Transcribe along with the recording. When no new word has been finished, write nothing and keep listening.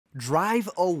Drive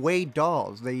Away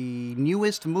Dolls, the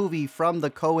newest movie from the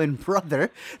Coen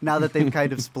brother, now that they've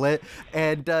kind of split.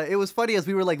 And it was funny as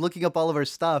we were like looking up all of our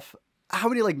stuff, how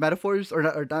many like metaphors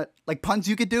or not like puns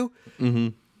you could do.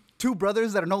 Two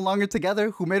brothers that are no longer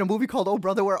together who made a movie called Oh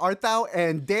Brother, Where Art Thou?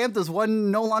 And damn, does one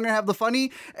no longer have the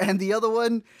funny and the other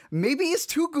one maybe is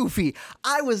too goofy.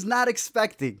 I was not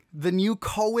expecting the new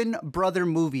Coen brother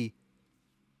movie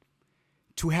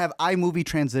to have iMovie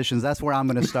transitions. That's where I'm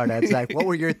going to start at, Zach. What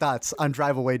were your thoughts on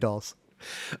Drive Away Dolls?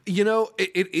 You know,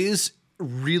 it is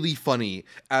really funny,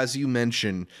 as you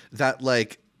mentioned, that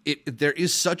like there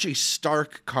is such a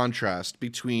stark contrast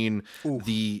between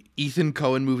the Ethan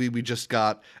Coen movie we just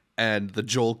got and the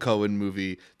Joel Coen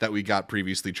movie that we got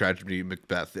previously, Tragedy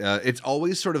Macbeth. It's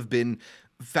always sort of been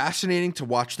fascinating to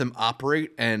watch them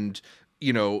operate and,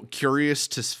 you know, curious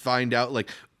to find out like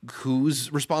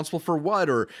who's responsible for what,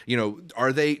 or, you know,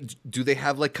 do they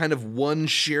have like kind of one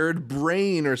shared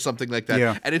brain or something like that?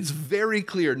 Yeah. And it's very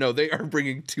clear, no, they are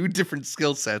bringing two different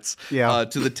skill sets to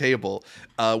the table,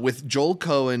 with Joel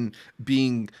Coen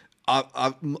being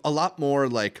a lot more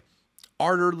like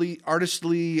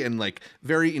artistly and like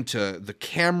very into the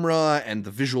camera and the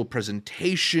visual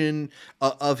presentation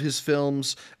of his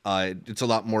films. It's a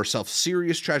lot more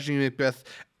self-serious, Tragedy Macbeth.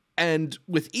 And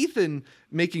with Ethan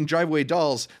making Drive Away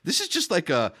Dolls, this is just like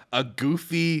a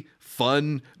goofy,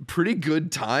 fun, pretty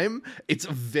good time. It's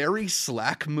a very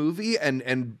slack movie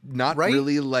and not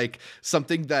really like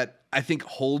something that I think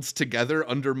holds together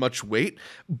under much weight.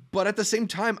 But at the same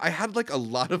time, I had like a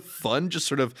lot of fun just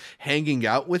sort of hanging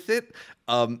out with it.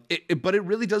 But it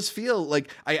really does feel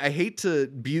like, I hate to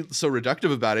be so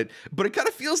reductive about it, but it kind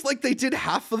of feels like they did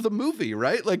half of the movie,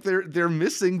 right? Like they're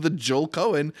missing the Joel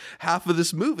Coen half of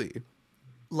this movie.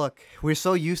 Look, we're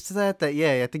so used to that,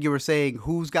 yeah, I think you were saying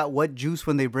who's got what juice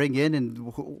when they bring in and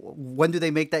when do they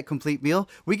make that complete meal?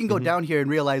 We can go down here and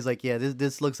realize like, yeah,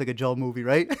 this looks like a Joel movie,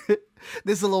 right?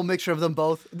 This is a little mixture of them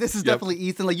both. This is definitely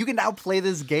Ethan. Like you can now play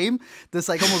this game, this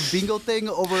like almost bingo thing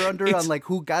over under on like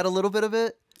who got a little bit of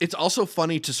it. It's also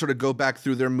funny to sort of go back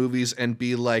through their movies and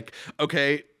be like,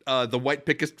 okay, the white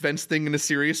picket fence thing in A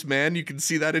Serious Man, you can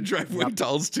see that in Drive Away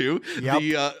Dolls too.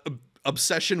 The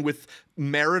obsession with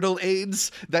marital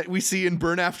aids that we see in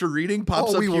Burn After Reading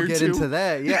pops up here too. We will get into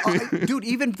that. Yeah, dude,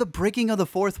 even the breaking of the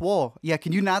fourth wall. Yeah,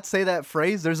 can you not say that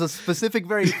phrase? There's a specific,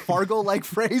 very Fargo-like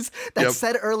phrase that's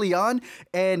said early on,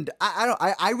 and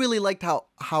I really liked how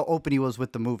open he was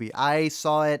with the movie. I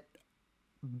saw it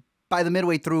by the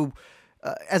midway through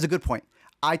as a good point.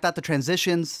 I thought the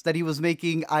transitions that he was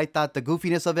making, I thought the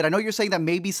goofiness of it. I know you're saying that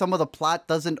maybe some of the plot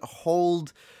doesn't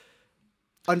hold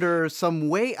under some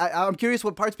weight. I'm curious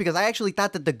what parts, because I actually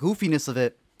thought that the goofiness of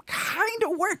it kind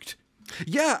of worked.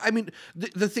 Yeah, I mean,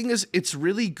 the thing is, it's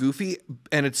really goofy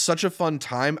and it's such a fun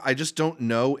time. I just don't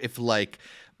know if like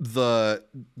the,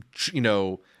 you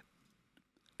know,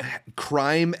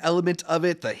 crime element of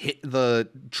it, the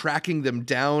tracking them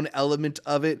down element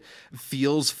of it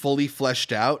feels fully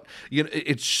fleshed out. You know,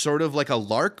 it's sort of like a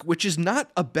lark, which is not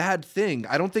a bad thing.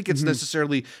 I don't think it's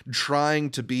necessarily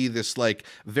trying to be this like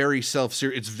very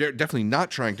self-serious. It's definitely not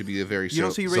trying to be a very you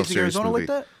don't see Raising Arizona movie. Like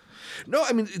that? No,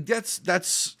 I mean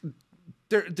that's.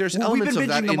 There's elements of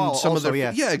that in some of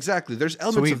their exactly. There's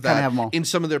elements of that in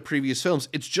some of their previous films.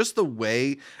 It's just the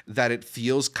way that it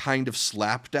feels kind of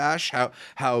slapdash.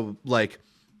 How like,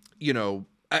 you know,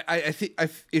 I think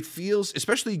it feels,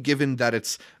 especially given that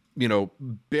it's, you know,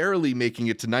 barely making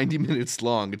it to 90 minutes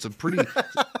long. It's a pretty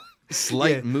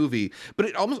slight movie, but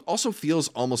it also feels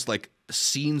almost like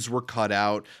scenes were cut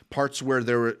out, parts where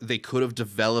they could have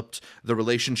developed the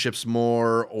relationships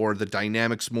more or the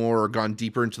dynamics more or gone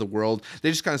deeper into the world. They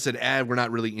just kind of said, we're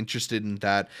not really interested in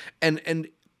that. And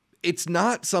it's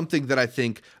not something that I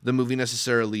think the movie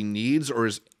necessarily needs or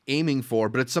is aiming for,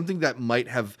 but it's something that might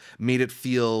have made it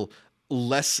feel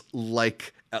less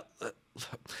like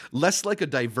a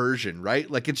diversion, right?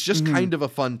 Like it's just kind of a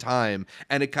fun time,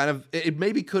 and it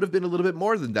maybe could have been a little bit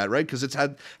more than that, right? Because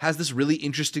has this really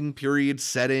interesting period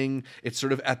setting. It's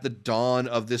sort of at the dawn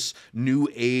of this new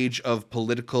age of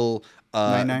political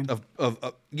 99.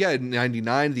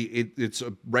 99. It's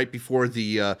right before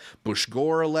the Bush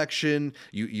Gore election.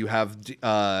 You have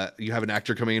an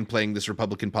actor coming in playing this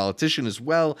Republican politician as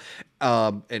well,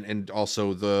 and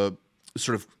also the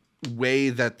sort of way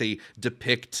that they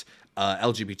depict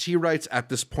LGBT rights at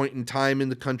this point in time in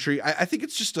the country. I think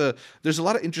it's just there's a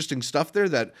lot of interesting stuff there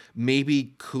that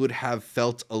maybe could have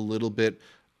felt a little bit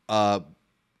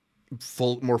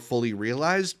more fully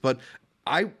realized, but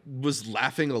I was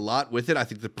laughing a lot with it. I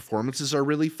think the performances are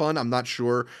really fun. I'm not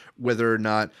sure whether or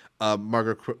not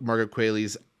Margaret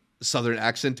Qualley's Southern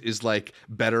accent is like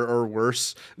better or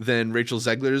worse than Rachel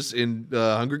Zegler's in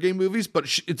Hunger Game movies, but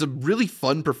it's a really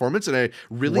fun performance, and I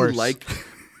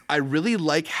really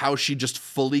like how she just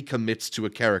fully commits to a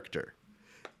character.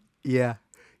 Yeah.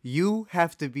 You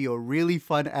have to be a really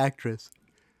fun actress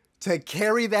to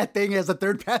carry that thing as a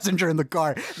third passenger in the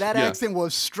car. That accent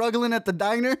was struggling at the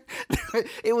diner.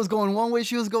 It was going one way,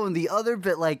 she was going the other,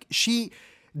 but like she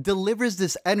delivers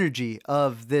this energy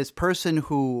of this person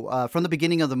who, from the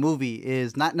beginning of the movie,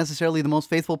 is not necessarily the most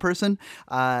faithful person.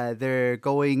 They're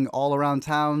going all around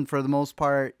town for the most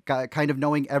part, kind of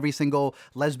knowing every single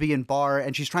lesbian bar,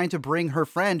 and she's trying to bring her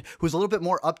friend, who's a little bit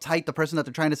more uptight, the person that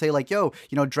they're trying to say, like, yo,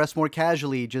 dress more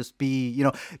casually, just be,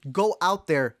 go out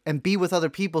there and be with other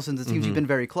people since it seems you've been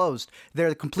very closed. They're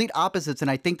the complete opposites, and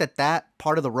I think that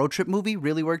part of the road trip movie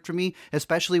really worked for me,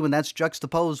 especially when that's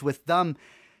juxtaposed with them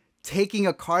taking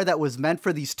a car that was meant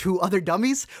for these two other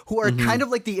dummies who are kind of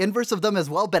like the inverse of them as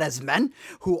well, but as men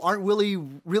who aren't really,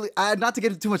 not to get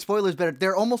into too much spoilers, but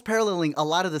they're almost paralleling a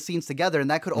lot of the scenes together. And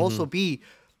that could also be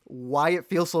why it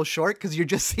feels so short, because you're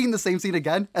just seeing the same scene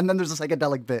again, and then there's a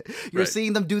psychedelic bit. You're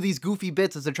seeing them do these goofy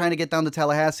bits as they're trying to get down to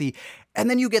Tallahassee,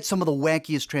 and then you get some of the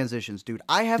wackiest transitions, dude.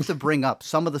 I have to bring up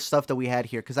some of the stuff that we had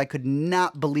here, because I could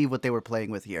not believe what they were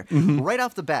playing with here. Right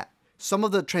off the bat, some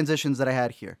of the transitions that I had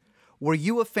here. Were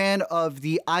you a fan of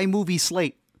the iMovie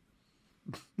slate?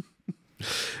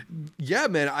 Yeah,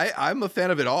 man. I'm a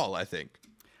fan of it all, I think.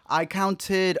 I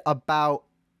counted about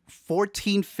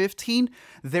 14, 15.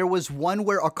 There was one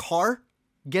where a car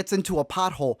gets into a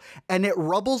pothole and it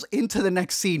rubbles into the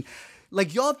next scene.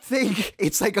 Like, y'all think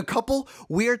it's like a couple?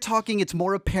 We're talking it's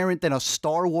more apparent than a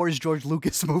Star Wars George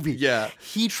Lucas movie. Yeah.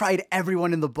 He tried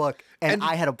everyone in the book, and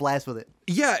I had a blast with it.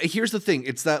 Yeah, here's the thing.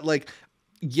 It's that, like,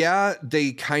 yeah,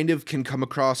 they kind of can come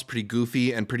across pretty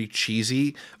goofy and pretty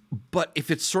cheesy, but if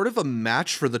it's sort of a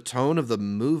match for the tone of the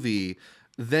movie,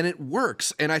 then it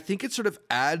works. And I think it sort of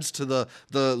adds to the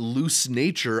loose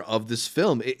nature of this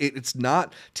film. It's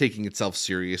not taking itself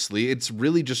seriously. It's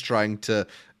really just trying to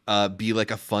be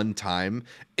like a fun time.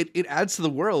 It adds to the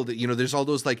world. There's all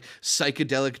those like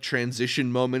psychedelic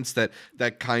transition moments that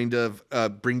kind of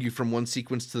bring you from one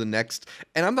sequence to the next.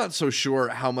 And I'm not so sure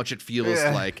how much it feels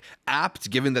like apt,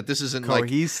 given that this isn't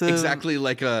cohesive, like exactly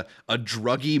like a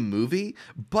druggy movie.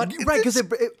 But because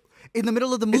in the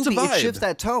middle of the movie, it shifts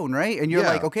that tone, right? And you're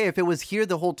like, okay, if it was here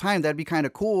the whole time, that'd be kind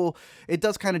of cool. It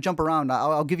does kind of jump around.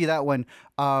 I'll give you that one.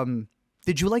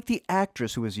 Did you like the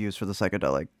actress who was used for the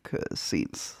psychedelic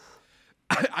scenes?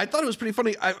 I thought it was pretty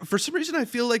funny. For some reason, I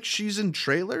feel like she's in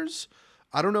trailers.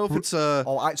 I don't know if it's so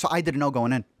I didn't know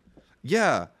going in.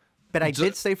 Yeah. But I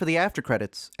did stay for the after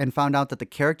credits and found out that the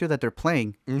character that they're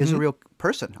playing is a real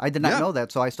person. I did not know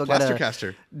that, so I still got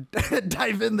to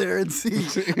dive in there and see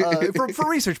for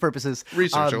research purposes.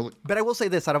 But I will say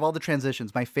this, out of all the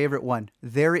transitions, my favorite one,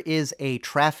 there is a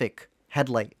traffic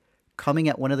headlight coming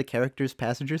at one of the characters'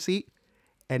 passenger seat,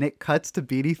 and it cuts to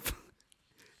Beanie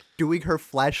doing her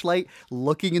flashlight,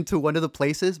 looking into one of the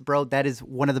places. Bro, that is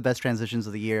one of the best transitions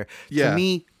of the year. Yeah. To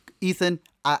me, Ethan,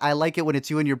 I like it when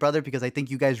it's you and your brother, because I think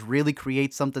you guys really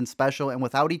create something special, and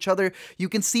without each other, you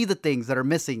can see the things that are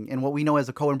missing in what we know as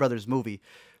a Coen Brothers movie.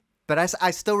 But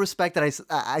I still respect that.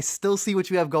 I still see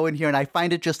what you have going here, and I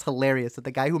find it just hilarious that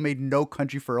the guy who made No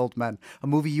Country for Old Men, a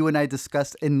movie you and I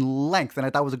discussed in length, and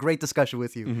I thought was a great discussion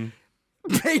with you,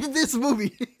 made this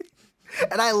movie.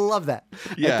 And I love that.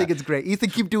 Yeah. I think it's great.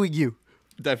 Ethan, keep doing you.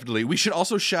 Definitely. We should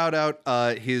also shout out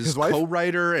his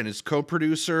co-writer and his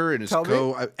co-producer and his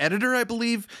co-editor, I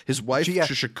believe. His wife,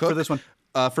 Trisha Cook.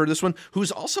 For this one, who's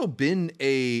also been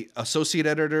a associate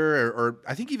editor or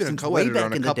I think even a co-editor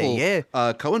on a couple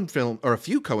Coen film, or a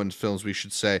few Coen films, we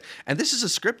should say. And this is a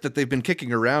script that they've been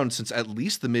kicking around since at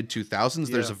least the mid 2000s.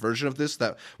 There's a version of this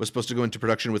that was supposed to go into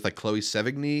production with like Chloe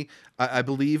Sevigny, I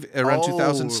believe, around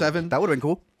 2007. That would have been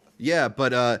cool. Yeah,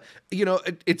 but,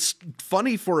 it's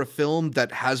funny for a film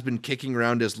that has been kicking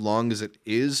around as long as it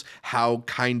is, how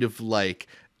kind of like,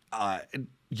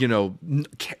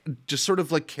 just sort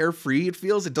of like carefree it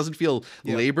feels. It doesn't feel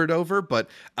labored over, but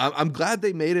I'm glad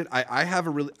they made it. I had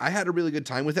a really good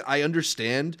time with it. I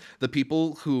understand the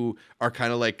people who are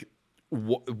kind of like,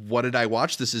 what did I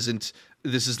watch? This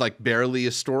is like barely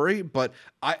a story, but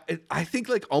I think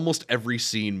like almost every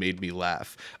scene made me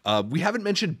laugh. We haven't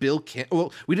mentioned Bill Camp.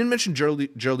 Well, we didn't mention Geraldine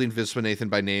Viswanathan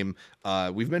by name.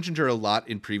 We've mentioned her a lot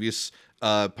in previous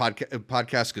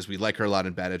podcasts because we like her a lot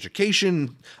in Bad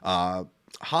Education,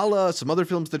 Hala, some other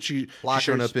films that she's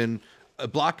shown up in.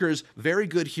 Blockers, very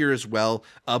good here as well.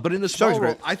 But in a small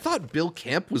role, I thought Bill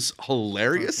Camp was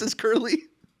hilarious as Curly.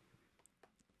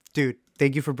 Dude,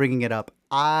 thank you for bringing it up.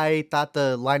 I thought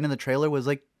the line in the trailer was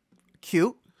like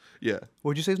cute. Yeah.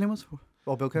 What'd you say his name was?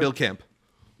 Oh, Bill Camp? Bill Camp.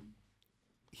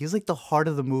 He's like the heart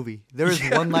of the movie. There is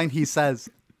one line he says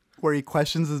where he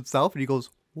questions himself and he goes,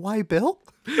 "Why, Bill?"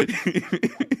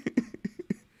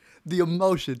 The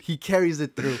emotion, he carries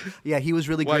it through. Yeah, he was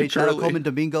really great. Shout out Coleman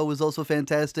Domingo was also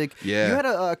fantastic. Yeah. You had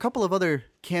a couple of other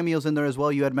cameos in there as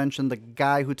well. You had mentioned the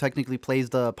guy who technically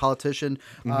plays the politician.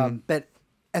 But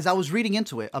as I was reading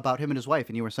into it about him and his wife,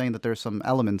 and you were saying that there's some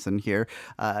elements in here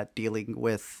dealing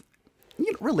with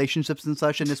relationships and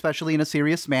such, and especially in A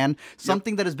Serious Man,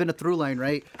 something that has been a through line,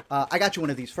 right? I got you one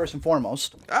of these first and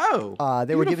foremost. Oh,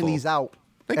 they were giving these out.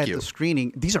 Thank at you. The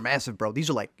screening. These are massive, bro. These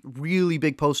are like really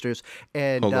big posters,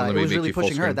 and Hold on, it was really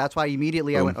pushing her. That's why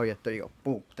immediately I went. Oh yeah, there you go.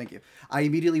 Boom. Thank you. I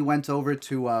immediately went over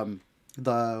to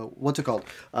the what's it called,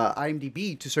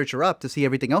 IMDb, to search her up to see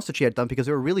everything else that she had done, because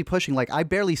they were really pushing. Like, I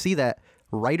barely see that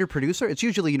writer producer. It's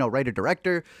usually writer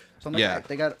director. Something like that.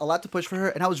 They got a lot to push for her,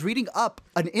 and I was reading up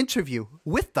an interview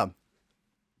with them.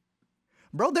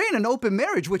 Bro, they're in an open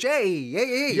marriage, which hey,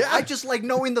 yeah. I just like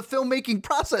knowing the filmmaking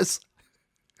process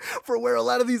for where a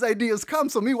lot of these ideas come.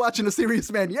 So me watching A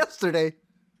Serious Man yesterday,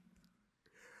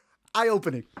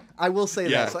 eye-opening. I will say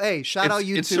that. So hey, shout out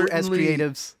you two as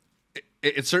creatives.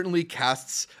 It certainly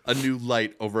casts a new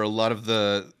light over a lot of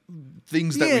the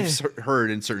things that we've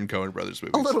heard in certain Coen Brothers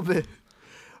movies. A little bit.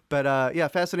 But yeah,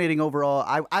 fascinating overall.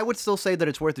 I would still say that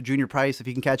it's worth the junior price if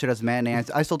you can catch it as a matinee.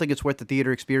 I still think it's worth the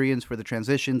theater experience for the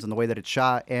transitions and the way that it's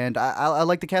shot. And I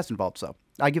like the cast involved, so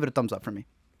I give it a thumbs up for me.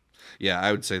 Yeah,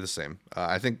 I would say the same.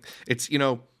 I think it's,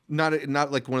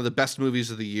 not like one of the best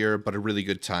movies of the year, but a really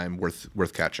good time,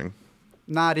 worth catching.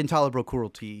 Not intolerable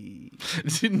cruelty.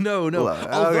 No.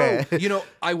 Although,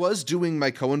 I was doing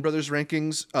my Coen Brothers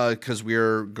rankings because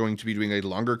we're going to be doing a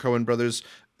longer Coen Brothers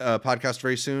podcast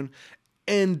very soon.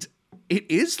 And it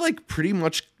is like pretty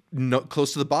much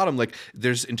close to the bottom. Like,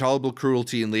 there's Intolerable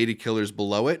Cruelty and Lady Killers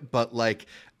below it. But like,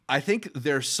 I think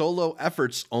their solo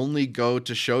efforts only go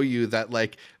to show you that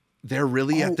like they're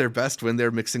really at their best when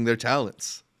they're mixing their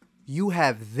talents. You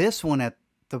have this one at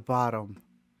the bottom.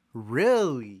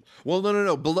 Really? Well,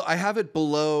 no. Below, I have it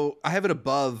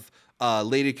above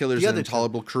Lady Killers and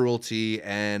Intolerable Cruelty,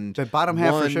 and the bottom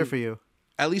half for sure for you.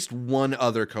 At least one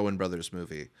other Coen Brothers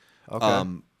movie. Okay.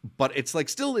 But it's like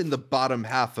still in the bottom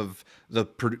half of the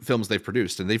films they've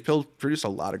produced, and they've produced a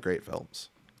lot of great films.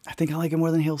 I think I like it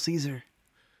more than Hail Caesar.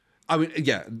 I mean,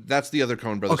 yeah, that's the other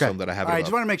Coen Brothers film that I have. All right,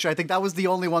 just want to make sure. I think that was the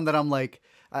only one that I'm like,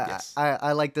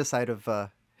 I like this side of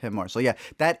him more. So yeah,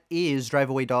 that is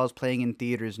Drive Away Dolls, playing in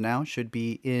theaters now. Should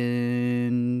be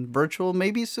in virtual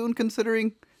maybe soon,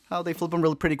 considering how they flip them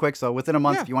really pretty quick. So within a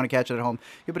month, if you want to catch it at home,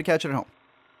 you're able to catch it at home.